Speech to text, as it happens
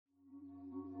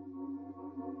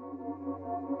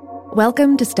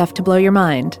Welcome to Stuff to Blow Your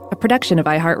Mind, a production of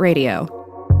iHeartRadio.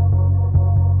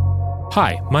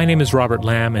 Hi, my name is Robert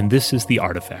Lamb, and this is The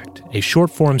Artifact, a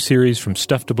short-form series from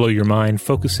Stuff to Blow Your Mind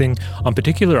focusing on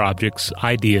particular objects,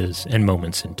 ideas, and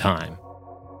moments in time.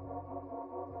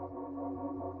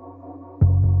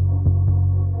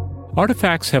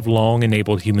 Artifacts have long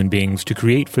enabled human beings to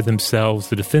create for themselves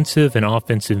the defensive and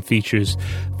offensive features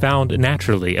found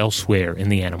naturally elsewhere in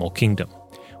the animal kingdom.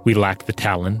 We lacked the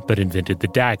talon, but invented the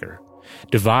dagger.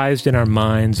 Devised in our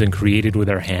minds and created with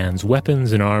our hands,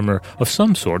 weapons and armor of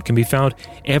some sort can be found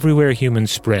everywhere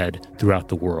humans spread throughout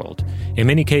the world. In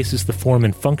many cases, the form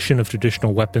and function of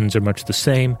traditional weapons are much the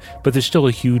same, but there's still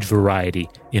a huge variety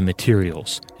in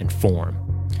materials and form.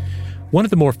 One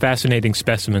of the more fascinating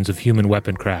specimens of human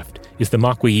weaponcraft is the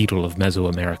Macuahuitl of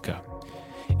Mesoamerica.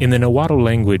 In the Nahuatl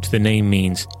language, the name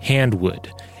means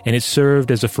handwood, and it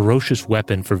served as a ferocious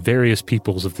weapon for various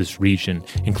peoples of this region,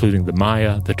 including the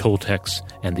Maya, the Toltecs,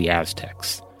 and the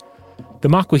Aztecs. The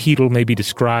Macuahuitl may be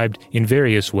described in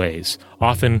various ways,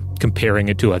 often comparing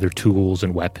it to other tools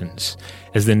and weapons.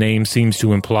 As the name seems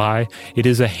to imply, it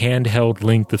is a handheld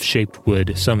length of shaped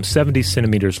wood, some 70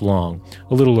 centimeters long,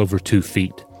 a little over 2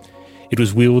 feet. It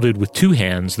was wielded with 2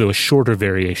 hands, though a shorter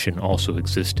variation also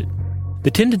existed. The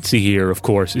tendency here, of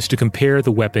course, is to compare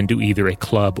the weapon to either a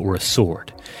club or a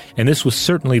sword, and this was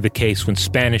certainly the case when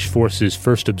Spanish forces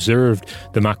first observed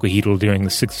the Macuahuitl during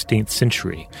the 16th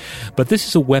century. But this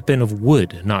is a weapon of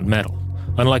wood, not metal,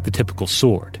 unlike the typical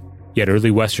sword. Yet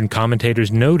early Western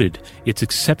commentators noted its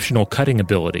exceptional cutting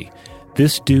ability,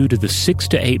 this due to the 6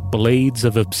 to 8 blades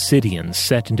of obsidian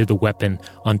set into the weapon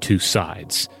on 2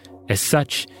 sides. As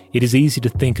such, it is easy to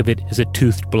think of it as a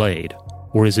toothed blade.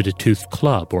 Or is it a toothed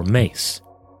club or mace?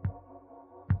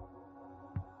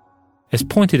 As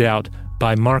pointed out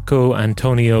by Marco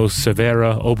Antonio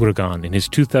Cervera Obregon in his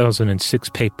 2006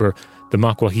 paper, The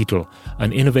Macuahuitl,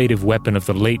 an innovative weapon of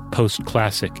the late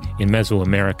post-classic in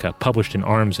Mesoamerica, published in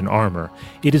Arms and Armor,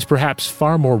 it is perhaps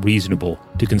far more reasonable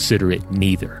to consider it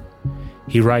neither.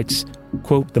 He writes,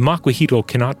 quote, "The Macuahuitl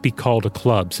cannot be called a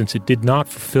club since it did not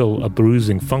fulfill a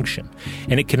bruising function,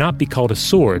 and it cannot be called a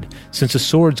sword since a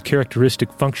sword's characteristic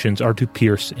functions are to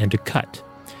pierce and to cut.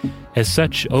 As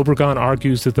such, Obregon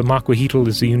argues that the Macuahuitl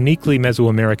is a uniquely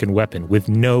Mesoamerican weapon with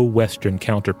no Western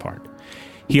counterpart.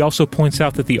 He also points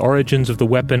out that the origins of the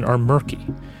weapon are murky.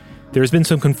 There has been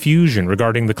some confusion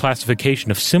regarding the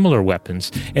classification of similar weapons,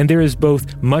 and there is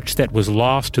both much that was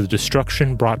lost to the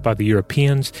destruction brought by the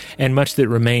Europeans and much that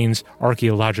remains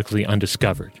archaeologically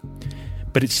undiscovered.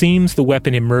 But it seems the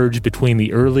weapon emerged between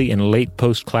the early and late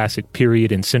post-classic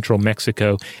period in central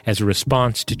Mexico as a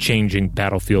response to changing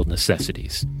battlefield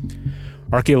necessities.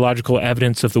 Archaeological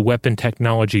evidence of the weapon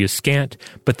technology is scant,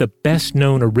 but the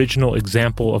best-known original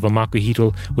example of a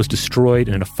Macuahuitl was destroyed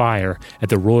in a fire at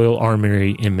the Royal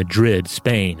Armory in Madrid,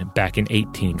 Spain, back in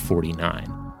 1849.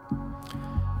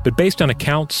 But based on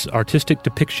accounts, artistic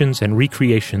depictions, and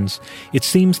recreations, it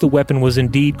seems the weapon was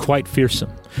indeed quite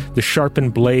fearsome. The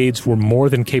sharpened blades were more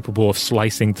than capable of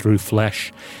slicing through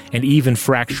flesh and even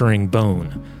fracturing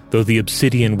bone, though the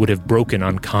obsidian would have broken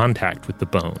on contact with the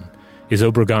bone. As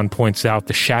Obregon points out,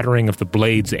 the shattering of the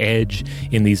blade's edge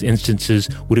in these instances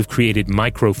would have created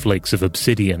microflakes of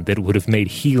obsidian that would have made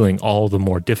healing all the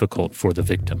more difficult for the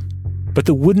victim. But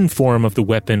the wooden form of the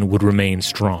weapon would remain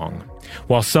strong.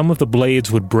 While some of the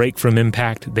blades would break from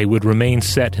impact, they would remain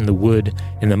set in the wood,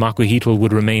 and the Macuahuitl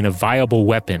would remain a viable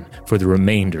weapon for the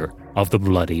remainder of the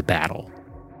bloody battle.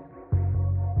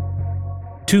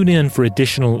 Tune in for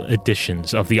additional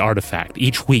editions of The Artifact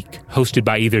each week, hosted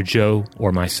by either Joe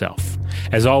or myself.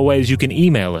 As always, you can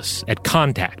email us at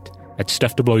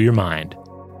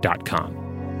contact@stufftoblowyourmind.com.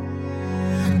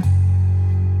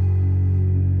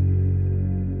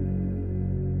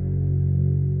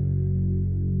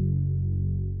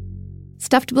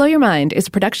 Stuff to Blow Your Mind is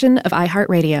a production of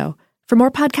iHeartRadio. For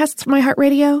more podcasts from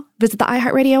iHeartRadio, visit the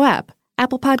iHeartRadio app,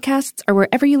 Apple Podcasts, or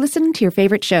wherever you listen to your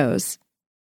favorite shows.